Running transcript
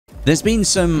There's been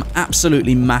some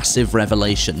absolutely massive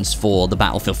revelations for the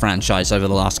Battlefield franchise over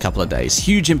the last couple of days.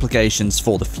 Huge implications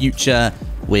for the future,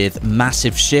 with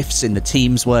massive shifts in the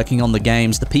teams working on the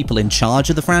games, the people in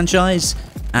charge of the franchise,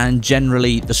 and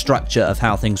generally the structure of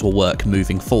how things will work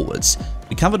moving forwards.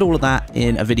 We covered all of that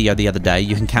in a video the other day.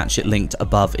 You can catch it linked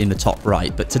above in the top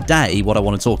right. But today, what I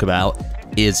want to talk about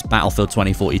is Battlefield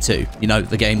 2042. You know,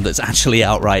 the game that's actually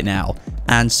out right now.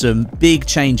 And some big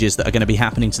changes that are going to be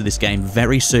happening to this game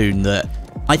very soon that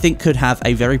I think could have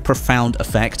a very profound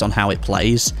effect on how it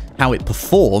plays, how it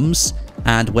performs,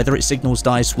 and whether it signals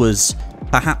DICE was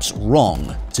perhaps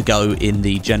wrong to go in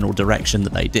the general direction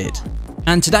that they did.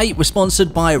 And today we're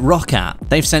sponsored by Roccat.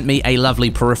 They've sent me a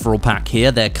lovely peripheral pack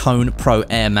here, their Cone Pro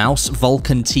Air Mouse,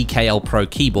 Vulcan TKL Pro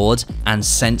keyboard, and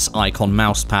Sense Icon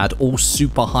mousepad, all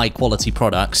super high quality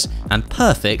products, and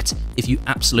perfect if you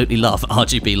absolutely love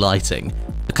RGB lighting.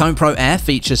 The Cone Pro Air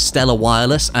features stellar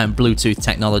wireless and Bluetooth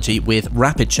technology with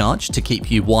rapid charge to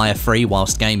keep you wire-free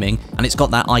whilst gaming, and it's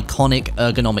got that iconic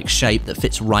ergonomic shape that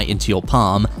fits right into your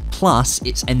palm, plus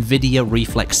it's NVIDIA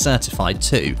Reflex certified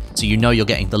too, so you know you're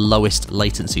getting the lowest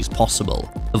latencies possible.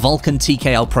 The Vulcan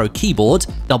TKL Pro keyboard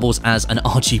doubles as an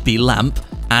RGB lamp,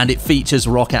 and it features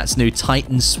Rockat's new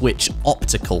Titan Switch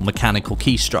optical mechanical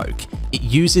keystroke. It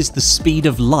uses the speed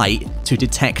of light to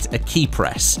detect a key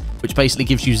press, which basically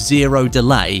gives you zero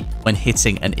delay when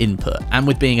hitting an input. And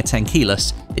with being a 10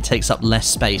 keyless, it takes up less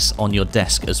space on your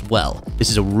desk as well. This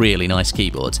is a really nice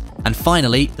keyboard. And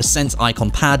finally, the Sense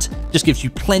Icon pad just gives you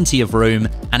plenty of room,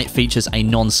 and it features a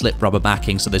non-slip rubber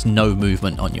backing, so there's no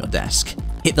movement on your desk.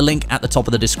 Hit the link at the top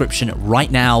of the description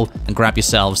right now and grab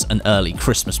yourselves an early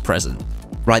Christmas present.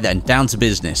 Right then, down to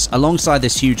business. Alongside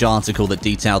this huge article that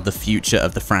detailed the future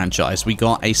of the franchise, we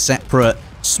got a separate,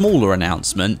 smaller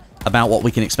announcement about what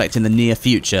we can expect in the near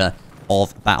future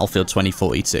of Battlefield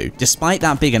 2042. Despite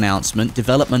that big announcement,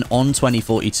 development on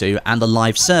 2042 and the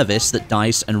live service that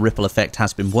DICE and Ripple Effect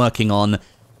has been working on,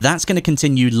 that's going to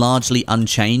continue largely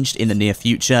unchanged in the near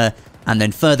future. And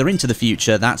then further into the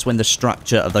future, that's when the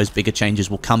structure of those bigger changes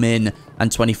will come in,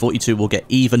 and 2042 will get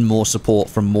even more support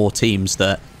from more teams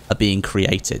that are being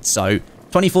created. So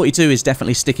 2042 is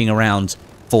definitely sticking around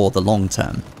for the long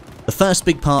term. The first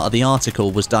big part of the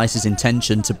article was DICE's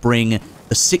intention to bring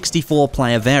the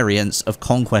 64-player variants of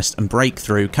Conquest and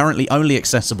Breakthrough, currently only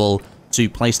accessible to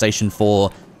PlayStation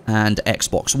 4 and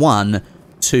Xbox One,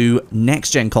 to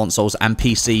next-gen consoles and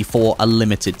PC for a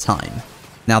limited time.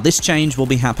 Now, this change will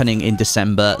be happening in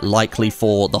December, likely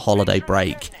for the holiday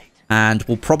break, and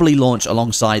will probably launch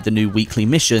alongside the new weekly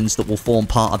missions that will form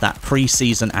part of that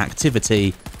pre-season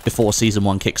activity before Season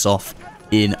 1 kicks off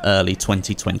in early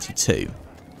 2022.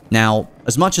 Now,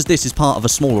 as much as this is part of a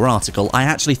smaller article, I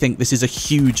actually think this is a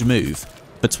huge move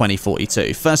for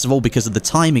 2042. First of all, because of the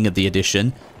timing of the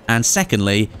edition, and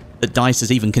secondly, that DICE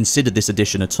has even considered this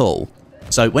edition at all.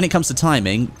 So when it comes to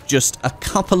timing, just a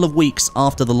couple of weeks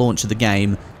after the launch of the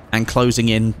game and closing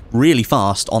in really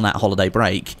fast on that holiday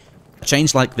break, a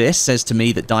change like this says to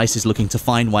me that DICE is looking to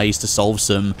find ways to solve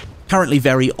some currently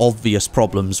very obvious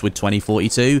problems with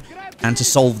 2042, and to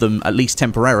solve them, at least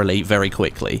temporarily, very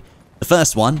quickly. The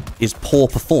first one is poor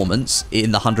performance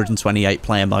in the 128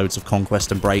 player modes of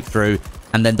Conquest and Breakthrough,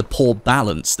 and then the poor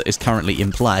balance that is currently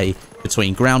in play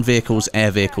between ground vehicles, air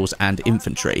vehicles, and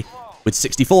infantry. With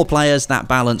 64 players, that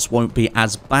balance won't be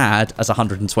as bad as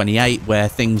 128, where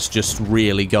things just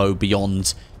really go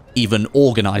beyond even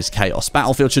organized chaos.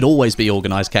 Battlefield should always be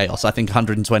organized chaos. I think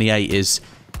 128 is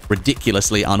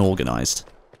ridiculously unorganized.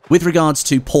 With regards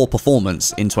to poor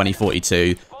performance in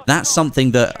 2042, that's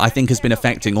something that I think has been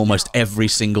affecting almost every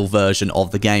single version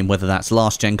of the game, whether that's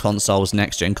last-gen consoles,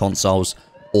 next-gen consoles,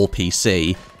 or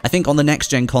PC. I think on the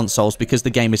next-gen consoles, because the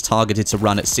game is targeted to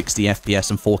run at 60 FPS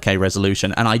and 4K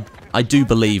resolution, and I do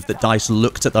believe that DICE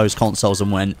looked at those consoles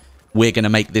and went, we're going to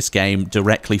make this game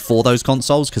directly for those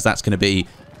consoles, because that's going to be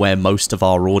where most of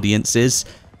our audience is.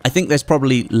 I think there's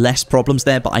probably less problems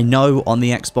there, but I know on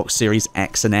the Xbox Series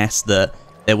X and S that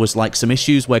there was like some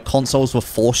issues where consoles were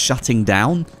forced shutting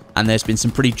down, and there's been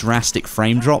some pretty drastic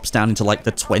frame drops down into like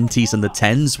the 20s and the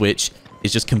 10s, which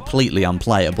is just completely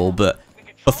unplayable. But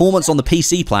performance on the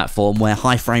PC platform, where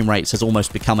high frame rates has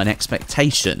almost become an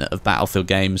expectation of Battlefield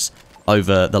games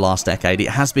over the last decade, it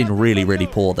has been really, really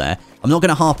poor there. I'm not going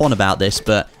to harp on about this,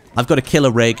 but I've got a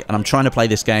killer rig, and I'm trying to play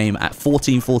this game at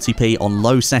 1440p on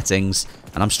low settings,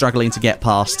 and I'm struggling to get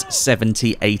past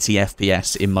 70, 80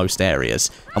 FPS in most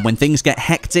areas. And when things get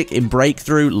hectic in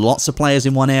Breakthrough, lots of players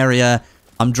in one area,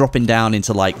 I'm dropping down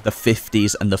into like the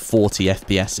 50s and the 40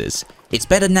 FPSs. It's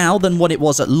better now than what it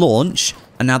was at launch,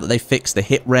 and now that they fixed the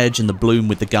hit reg and the bloom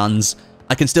with the guns,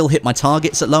 I can still hit my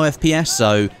targets at low FPS,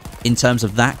 so in terms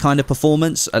of that kind of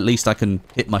performance, at least I can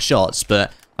hit my shots,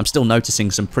 but I'm still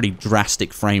noticing some pretty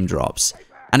drastic frame drops.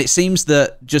 And it seems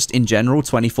that, just in general,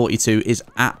 2042 is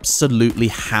absolutely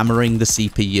hammering the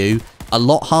CPU a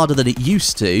lot harder than it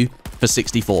used to for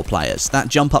 64 players. That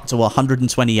jump up to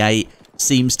 128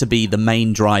 seems to be the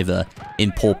main driver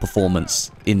in poor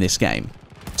performance in this game.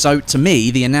 So, to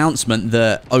me, the announcement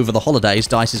that over the holidays,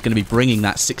 DICE is going to be bringing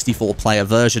that 64-player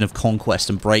version of Conquest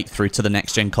and Breakthrough to the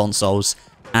next-gen consoles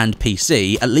and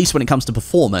PC, at least when it comes to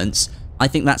performance, I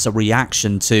think that's a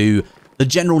reaction to the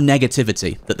general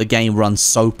negativity that the game runs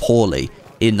so poorly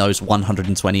in those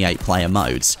 128-player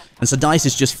modes. And so DICE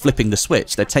is just flipping the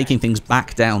switch. They're taking things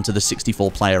back down to the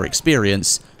 64-player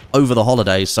experience over the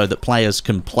holidays so that players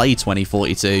can play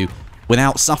 2042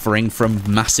 without suffering from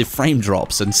massive frame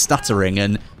drops and stuttering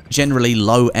and generally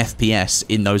low FPS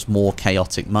in those more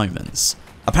chaotic moments.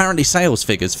 Apparently sales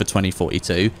figures for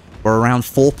 2042 were around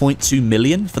 4.2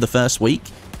 million for the first week,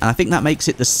 and I think that makes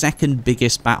it the second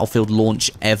biggest Battlefield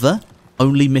launch ever,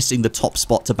 only missing the top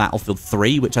spot to Battlefield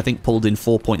 3, which I think pulled in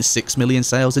 4.6 million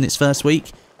sales in its first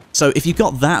week. So if you've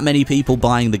got that many people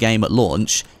buying the game at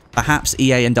launch, perhaps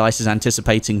EA and DICE is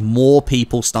anticipating more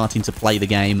people starting to play the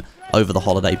game over the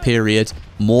holiday period,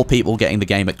 more people getting the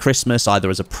game at Christmas, either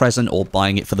as a present or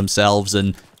buying it for themselves,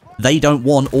 and they don't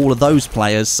want all of those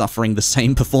players suffering the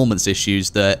same performance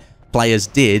issues that players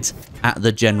did at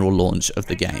the general launch of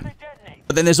the game.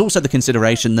 But then there's also the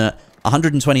consideration that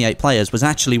 128 players was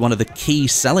actually one of the key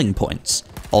selling points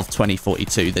of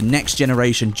 2042. The next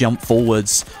generation jump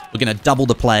forwards, we're going to double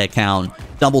the player count,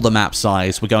 double the map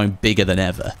size, we're going bigger than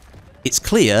ever. It's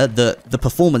clear that the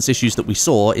performance issues that we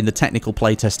saw in the technical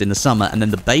playtest in the summer and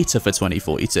then the beta for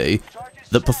 2042,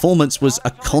 that performance was a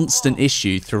constant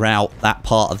issue throughout that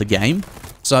part of the game.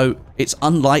 So it's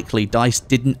unlikely DICE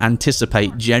didn't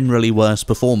anticipate generally worse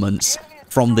performance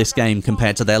from this game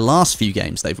compared to their last few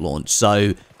games they've launched.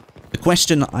 So the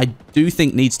question I do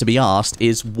think needs to be asked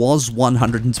is, was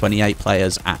 128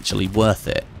 players actually worth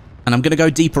it? And I'm going to go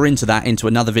deeper into that into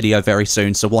another video very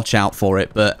soon, so watch out for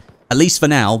it. But at least for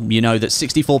now, you know that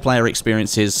 64-player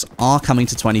experiences are coming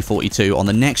to 2042 on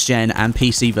the next-gen and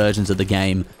PC versions of the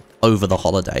game over the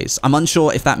holidays. I'm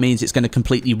unsure if that means it's going to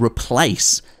completely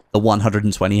replace the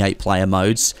 128-player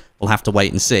modes. We'll have to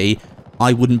wait and see.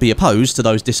 I wouldn't be opposed to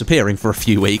those disappearing for a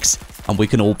few weeks, and we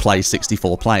can all play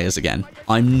 64 players again.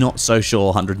 I'm not so sure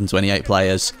 128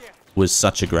 players was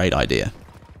such a great idea.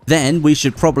 Then we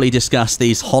should probably discuss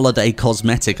these holiday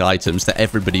cosmetic items that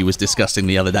everybody was discussing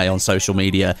the other day on social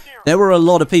media. There were a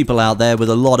lot of people out there with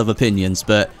a lot of opinions,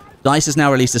 but DICE has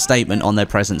now released a statement on their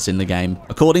presence in the game.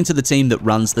 According to the team that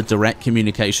runs the Direct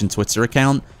Communication Twitter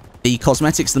account, the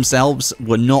cosmetics themselves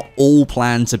were not all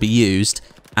planned to be used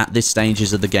at this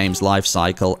stages of the game's life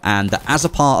cycle, and that as a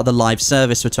part of the live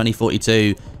service for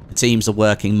 2042, the teams are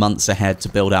working months ahead to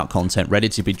build out content ready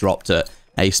to be dropped at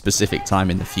a specific time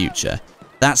in the future.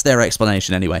 That's their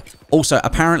explanation anyway. Also,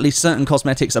 apparently certain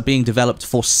cosmetics are being developed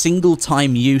for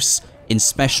single-time use in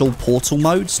special portal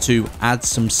modes to add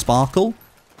some sparkle.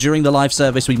 During the live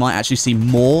service, we might actually see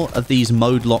more of these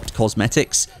mode-locked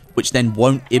cosmetics, which then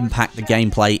won't impact the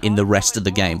gameplay in the rest of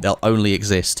the game. They'll only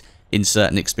exist in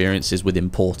certain experiences within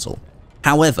Portal.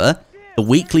 However, the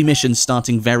weekly missions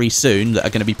starting very soon that are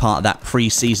going to be part of that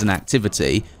pre-season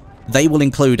activity, they will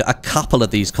include a couple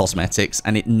of these cosmetics,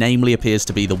 and it namely appears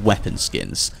to be the weapon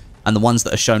skins. And the ones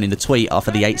that are shown in the tweet are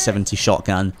for the 870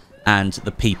 shotgun and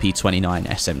the PP29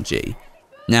 SMG.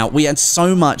 Now, we had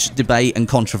so much debate and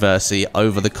controversy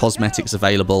over the cosmetics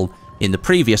available in the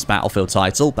previous Battlefield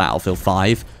title, Battlefield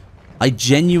 5. I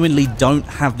genuinely don't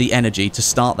have the energy to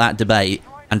start that debate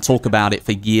and talk about it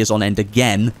for years on end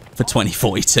again for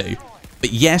 2042.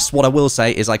 But yes, what I will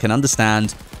say is I can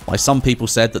understand why some people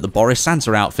said that the Boris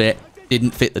Santa outfit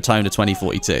didn't fit the tone of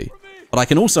 2042. But I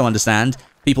can also understand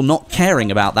people not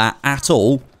caring about that at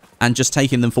all and just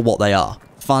taking them for what they are.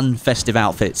 Fun, festive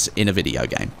outfits in a video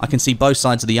game. I can see both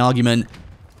sides of the argument,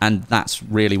 and that's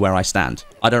really where I stand.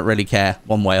 I don't really care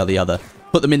one way or the other.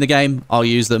 Put them in the game, I'll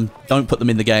use them. Don't put them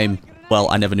in the game, well,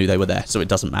 I never knew they were there, so it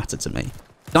doesn't matter to me.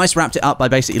 DICE wrapped it up by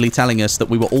basically telling us that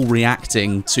we were all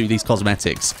reacting to these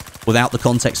cosmetics without the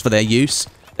context for their use.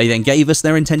 They then gave us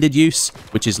their intended use,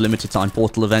 which is limited time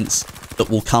portal events that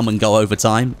will come and go over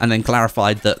time, and then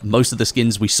clarified that most of the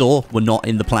skins we saw were not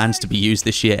in the plans to be used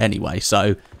this year anyway,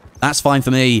 so that's fine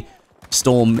for me.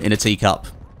 Storm in a teacup.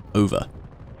 Over.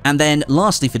 And then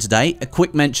lastly for today, a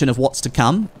quick mention of what's to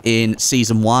come in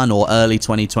Season 1 or early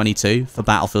 2022 for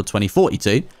Battlefield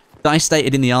 2042. DICE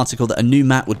stated in the article that a new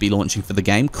map would be launching for the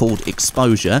game called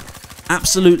Exposure.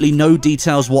 Absolutely no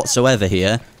details whatsoever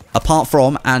here, Apart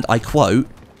from, and I quote,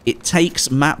 "It takes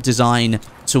map design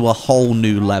to a whole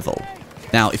new level."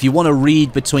 Now, if you want to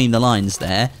read between the lines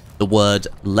there, the word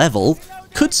level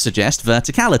could suggest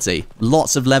verticality.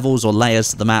 Lots of levels or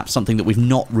layers to the map, something that we've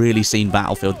not really seen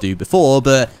Battlefield do before,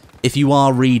 but if you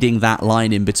are reading that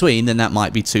line in between, then that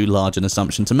might be too large an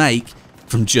assumption to make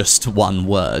from just one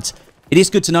word. It is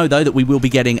good to know, though, that we will be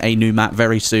getting a new map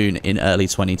very soon in early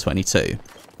 2022.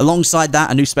 Alongside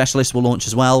that, a new specialist will launch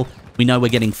as well. We know we're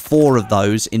getting 4 of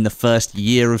those in the first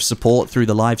year of support through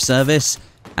the live service,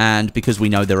 and because we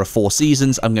know there are 4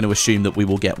 seasons, I'm going to assume that we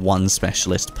will get 1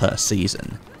 specialist per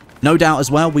season. No doubt as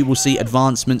well, we will see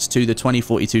advancements to the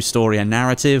 2042 story and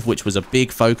narrative, which was a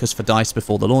big focus for DICE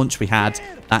before the launch. We had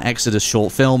that Exodus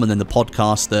short film and then the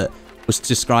podcast that was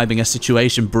describing a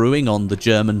situation brewing on the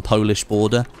German-Polish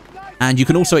border. And you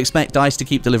can also expect DICE to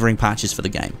keep delivering patches for the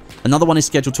game. Another one is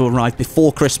scheduled to arrive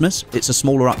before Christmas. It's a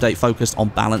smaller update focused on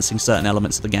balancing certain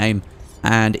elements of the game.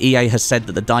 And EA has said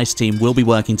that the DICE team will be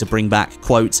working to bring back,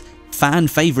 quote, "fan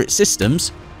favorite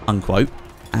systems," unquote,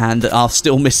 and that are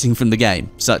still missing from the game,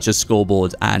 such as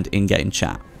scoreboard and in-game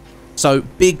chat. So,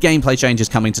 big gameplay changes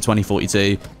coming to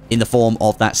 2042 in the form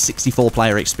of that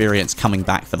 64-player experience coming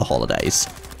back for the holidays.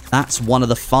 That's one of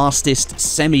the fastest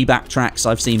semi-backtracks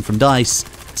I've seen from DICE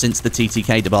since the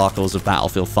TTK debacles of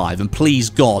Battlefield 5, and please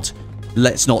God,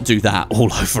 let's not do that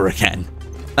all over again.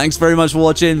 Thanks very much for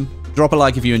watching, drop a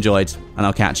like if you enjoyed, and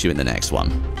I'll catch you in the next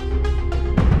one.